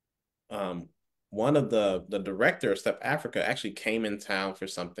um, one of the director of Step Africa actually came in town for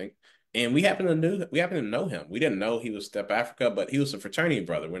something. And we happened to know him. We didn't know he was Step Africa, but he was a fraternity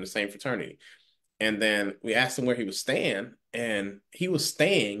brother. We're in the same fraternity. And then we asked him where he was staying, and he was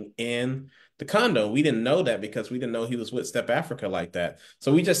staying in the condo. We didn't know that because we didn't know he was with Step Africa like that.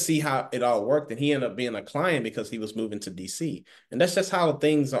 So we just see how it all worked, and he ended up being a client because he was moving to DC. And that's just how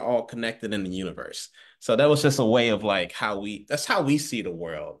things are all connected in the universe. So that was just a way of like that's how we see the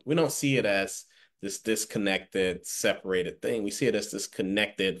world. We don't see it as this disconnected, separated thing. We see it as this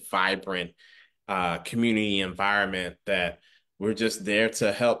connected, vibrant community environment that we're just there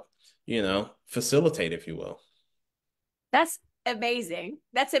to help, facilitate, if you will. That's amazing.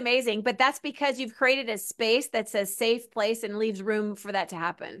 That's amazing. But that's because you've created a space that's a safe place and leaves room for that to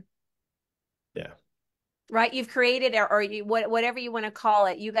happen. Yeah. Right? You've created or you, whatever you want to call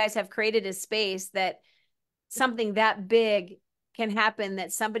it, you guys have created a space that something that big can happen,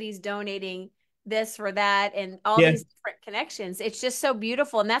 that somebody's donating this for that and all Yeah. these different connections. It's just so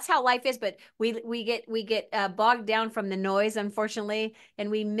beautiful, and that's how life is. But we get bogged down from the noise, unfortunately, and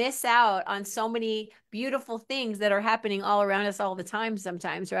we miss out on so many beautiful things that are happening all around us all the time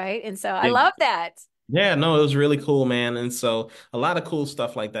sometimes, right? And so I Yeah. love that. Yeah, no, it was really cool, man. And so a lot of cool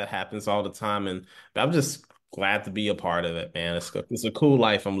stuff like that happens all the time. And I'm just glad to be a part of it, man. It's a cool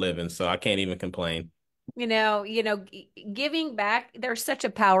life I'm living, so I can't even complain. Giving back, there's such a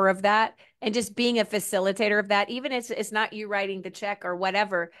power of that, and just being a facilitator of that, even if it's not you writing the check or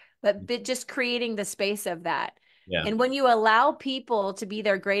whatever, but just creating the space of that. Yeah. And when you allow people to be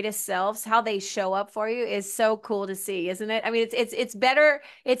their greatest selves, how they show up for you is so cool to see, isn't it? I mean, it's better,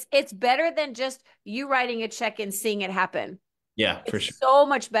 it's better than just you writing a check and seeing it happen. Yeah, for It's sure. so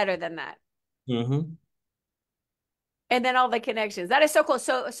much better than that. Hmm. And then all the connections. That is so cool.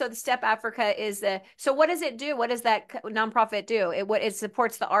 So the Step Africa is so what does it do? What does that nonprofit do? It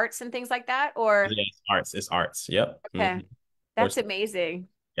supports the arts and things like that, or Yeah, it's arts. It's arts. Yep. okay. That's Course. amazing.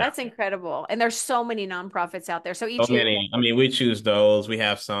 Yeah. That's incredible. And there's so many nonprofits out there. So So each year, many. I mean, we choose those. We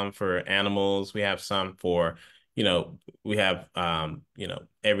have some for animals. We have some for, we have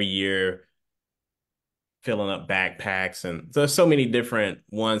every year filling up backpacks, and there's so many different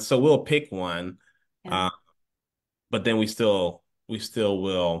ones. So we'll pick one, yeah. uh, but then we still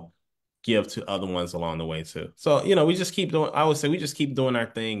will give to other ones along the way too. So, we just keep doing, I would say we just keep doing our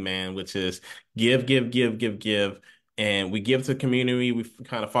thing, man, which is give, give, give, give, give. And we give to the community. We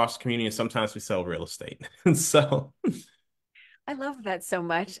kind of foster community, and sometimes we sell real estate. So I love that so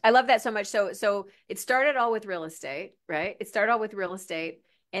much. I love that so much. So it started all with real estate, right? It started all with real estate,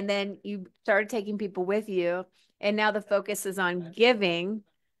 and then you started taking people with you, and now the focus is on giving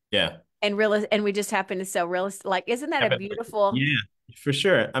yeah. and we just happen to sell real estate. Like, isn't that a beautiful? Yeah, for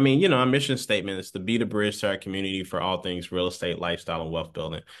sure. I mean, our mission statement is to be the bridge to our community for all things real estate, lifestyle, and wealth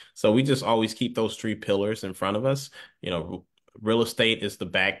building. So we just always keep those three pillars in front of us. Real estate is the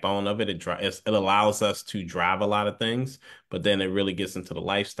backbone of it. It allows us to drive a lot of things, but then it really gets into the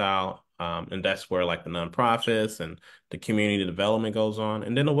lifestyle. And that's where like the nonprofits and the community development goes on.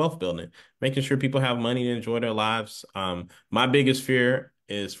 And then the wealth building, making sure people have money to enjoy their lives. My biggest fear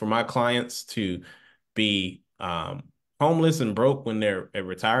is for my clients to be homeless and broke when they're at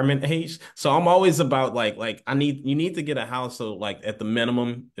retirement age. So I'm always about like you need to get a house, so like at the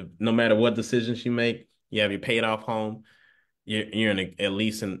minimum, no matter what decisions you make, you have your paid off home. You're at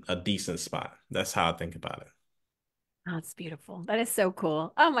least in a decent spot. That's how I think about it. Oh, it's beautiful. That is so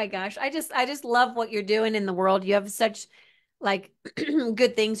cool. Oh my gosh. I just love what you're doing in the world. You have such like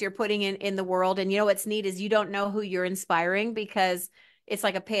good things you're putting in the world. And you know what's neat is you don't know who you're inspiring because it's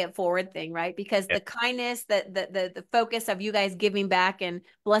like a pay it forward thing, right? Because Yeah. the kindness, the focus of you guys giving back and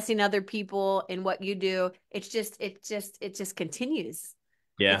blessing other people in what you do, it just continues. It's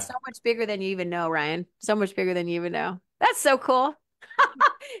Yeah. so much bigger than you even know, Ryan. So much bigger than you even know. That's so cool.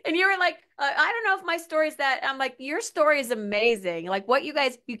 And you were like, I don't know if my story is that. I'm like, your story is amazing. Like what you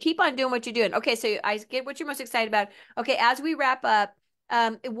guys, you keep on doing what you're doing. Okay, so I get what you're most excited about. Okay, as we wrap up,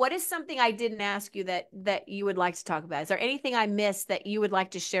 what is something I didn't ask you that you would like to talk about? Is there anything I missed that you would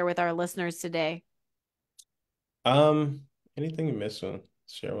like to share with our listeners today? Um, anything you missed on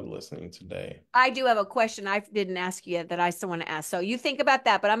share with listening today? I do have a question I didn't ask you yet that I still want to ask. So you think about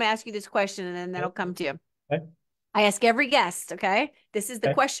that, but I'm gonna ask you this question and then that'll Okay. come to you. Okay. I ask every guest, okay? This is the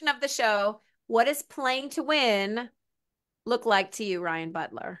Okay. question of the show. What does playing to win look like to you, Ryan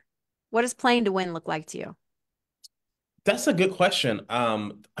Butler? What does playing to win look like to you? That's a good question.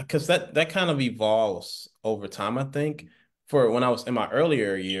 Because that kind of evolves over time, I think. For when I was in my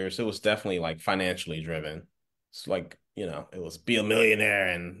earlier years, it was definitely like financially driven. It's like, it was be a millionaire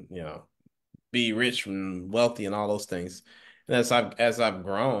and, be rich and wealthy and all those things. And as I've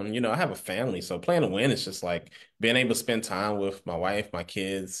grown, I have a family, so playing to win is just like being able to spend time with my wife, my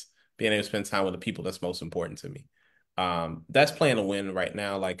kids, being able to spend time with the people that's most important to me. That's playing to win right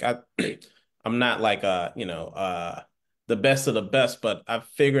now. Like I'm not like the best of the best, but I've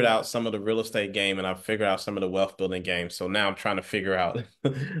figured out some of the real estate game and I've figured out some of the wealth building game. So now I'm trying to figure out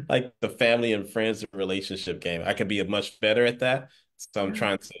like the family and friends relationship game. I could be much better at that. So I'm Yeah.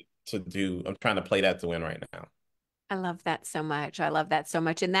 trying I'm trying to play that to win right now. I love that so much. I love that so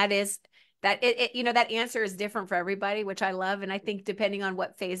much. And that is that that answer is different for everybody, which I love. And I think depending on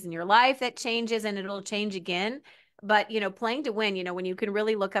what phase in your life that changes and it'll change again. But, playing to win, when you can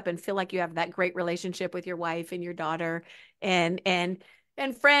really look up and feel like you have that great relationship with your wife and your daughter and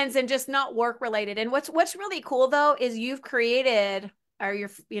friends and just not work related. And what's really cool though is you've created or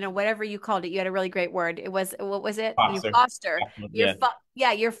your whatever you called it, you had a really great word. It was what was it? You Foster. foster Yeah.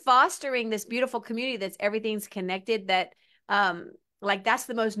 yeah, you're fostering this beautiful community that's everything's connected that like that's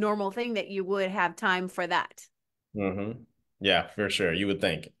the most normal thing that you would have time for that. Hmm. Yeah, for sure. You would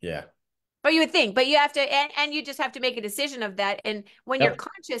think. Yeah. Or you would think, but you have to and you just have to make a decision of that. And when you're Yep.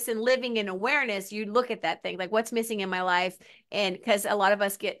 conscious and living in awareness, you look at that thing like what's missing in my life. And because a lot of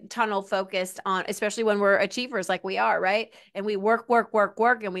us get tunnel focused on, especially when we're achievers like we are, right? And we work, work, work,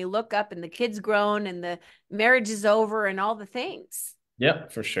 work, and we look up and the kid's grown and the marriage is over and all the things.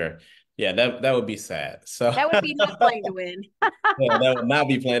 Yep, for sure. Yeah, that would be sad. So That would be not playing to win. yeah, that would not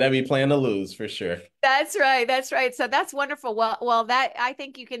be playing. That'd be playing to lose for sure. That's right. That's right. So that's wonderful. Well, that I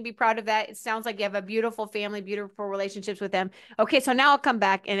think you can be proud of that. It sounds like you have a beautiful family, beautiful relationships with them. Okay, so now I'll come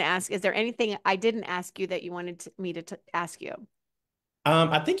back and ask, is there anything I didn't ask you that you wanted me to ask you?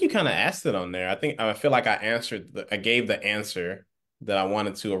 I think you kind of asked it on there. I feel like I gave the answer that I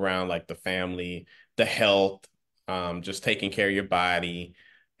wanted to around like the family, the health, just taking care of your body,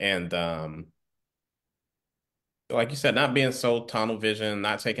 and like you said, not being so tunnel vision,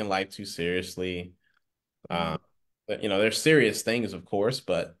 not taking life too seriously. Yeah. Um, but, there's serious things, of course,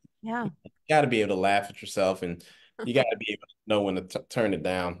 but Yeah. you got to be able to laugh at yourself, and you got to be able to know when to turn it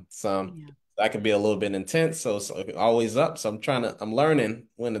down. Some Yeah. I can be a little bit intense, so always up. So I'm learning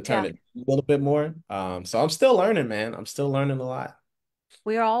when to turn Yeah. it a little bit more. So I'm still learning, man. I'm still learning a lot.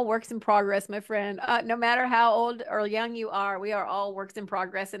 We are all works in progress, my friend. No matter how old or young you are, we are all works in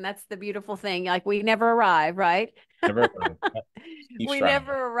progress, and that's the beautiful thing. Like we never arrive, right? Never keep We striving.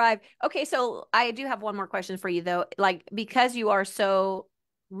 never arrive. Okay, so I do have one more question for you though. Like because you are so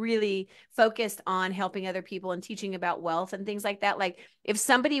really focused on helping other people and teaching about wealth and things like that, like if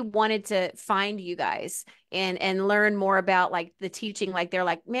somebody wanted to find you guys and learn more about like the teaching, like they're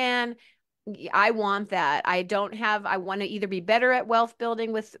like, man, I want that. I don't have, I want to either be better at wealth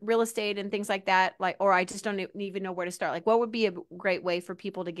building with real estate and things like that, like, or I just don't even know where to start. Like, what would be a great way for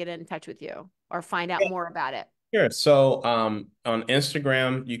people to get in touch with you or find out more about it? Sure. So on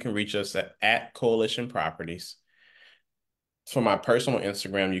Instagram, you can reach us at Coalition Properties. For my personal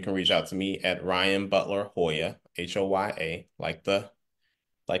Instagram, you can reach out to me at Ryan Butler Hoya, Hoya, like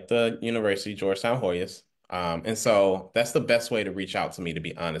the University Georgetown Hoyas. And so that's the best way to reach out to me, to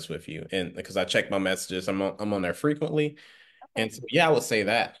be honest with you. And because I check my messages, I'm on there frequently. Okay. And so yeah, I would say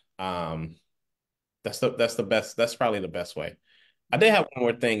that. That's the best. That's probably the best way. I did have one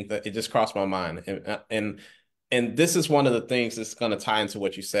more thing that it just crossed my mind, and this is one of the things that's going to tie into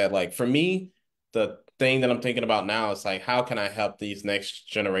what you said. Like for me, the thing that I'm thinking about now is like, how can I help these next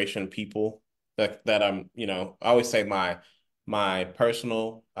generation people that I always say my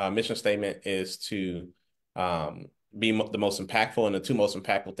personal mission statement is to the most impactful, and the two most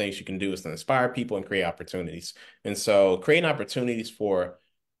impactful things you can do is to inspire people and create opportunities. And so creating opportunities for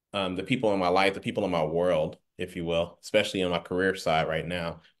the people in my life, the people in my world, if you will, especially on my career side right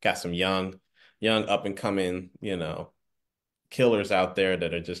now. Got some young up and coming, killers out there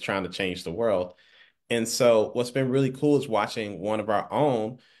that are just trying to change the world. And so what's been really cool is watching one of our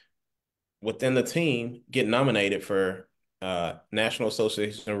own within the team get nominated for National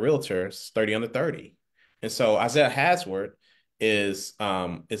Association of Realtors 30 under 30. And so Isaiah Hasworth is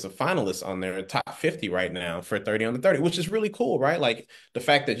a finalist on their top 50 right now for 30 under 30, which is really cool, right? Like the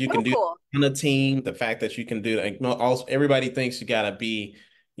fact that you So can do cool. on a team, the fact that you can do like also everybody thinks you gotta be,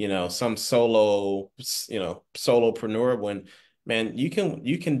 some solopreneur when man, you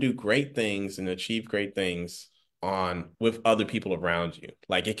can do great things and achieve great things on with other people around you.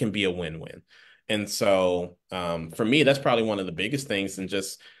 Like it can be a win-win. And so for me, that's probably one of the biggest things, and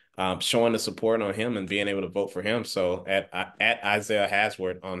just showing the support on him and being able to vote for him. So at Isaiah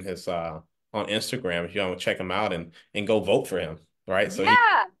Hasworth on his on Instagram, if you want to check him out and go vote for him, right? So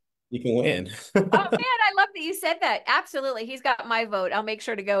Yeah. he can win. Oh man, I love that you said that. Absolutely. He's got my vote. I'll make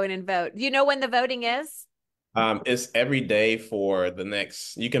sure to go in and vote. Do you know when the voting is? It's every day for the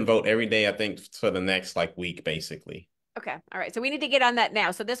next. You can vote every day, I think, for the next like week, basically. Okay. All right. So we need to get on that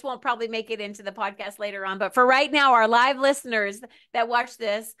now. So this won't probably make it into the podcast later on. But for right now, our live listeners that watch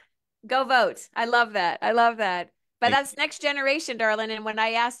this, go vote. I love that. I love that. But Thank that's next generation, darling. And when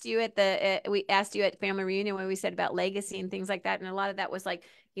I asked you we asked you at family reunion when we said about legacy and things like that, and a lot of that was like,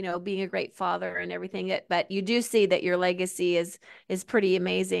 being a great father and everything. But you do see that your legacy is pretty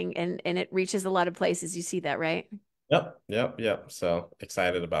amazing, and it reaches a lot of places. You see that, right? Yep, yep, yep. So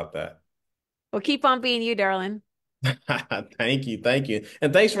excited about that. Well, keep on being you, darling. Thank you. Thank you.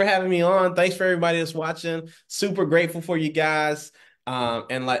 And thanks for having me on. Thanks for everybody that's watching. Super grateful for you guys.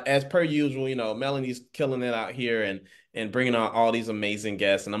 And like as per usual, Melanie's killing it out here and bringing on all these amazing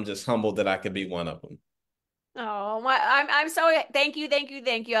guests, and I'm just humbled that I could be one of them. Oh, I'm so thank you, thank you,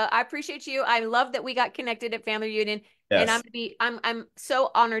 thank you. I appreciate you. I love that we got connected at family reunion, and Yes. I'm so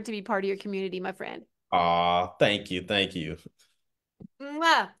honored to be part of your community, my friend. Aw, thank you. Thank you.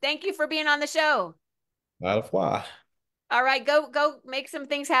 Mwah. Thank you for being on the show. Not a fly. All right, go make some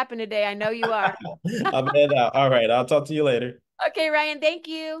things happen today. I know you are. I bet. All right. I'll talk to you later. Okay, Ryan, thank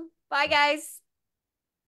you. Bye, guys.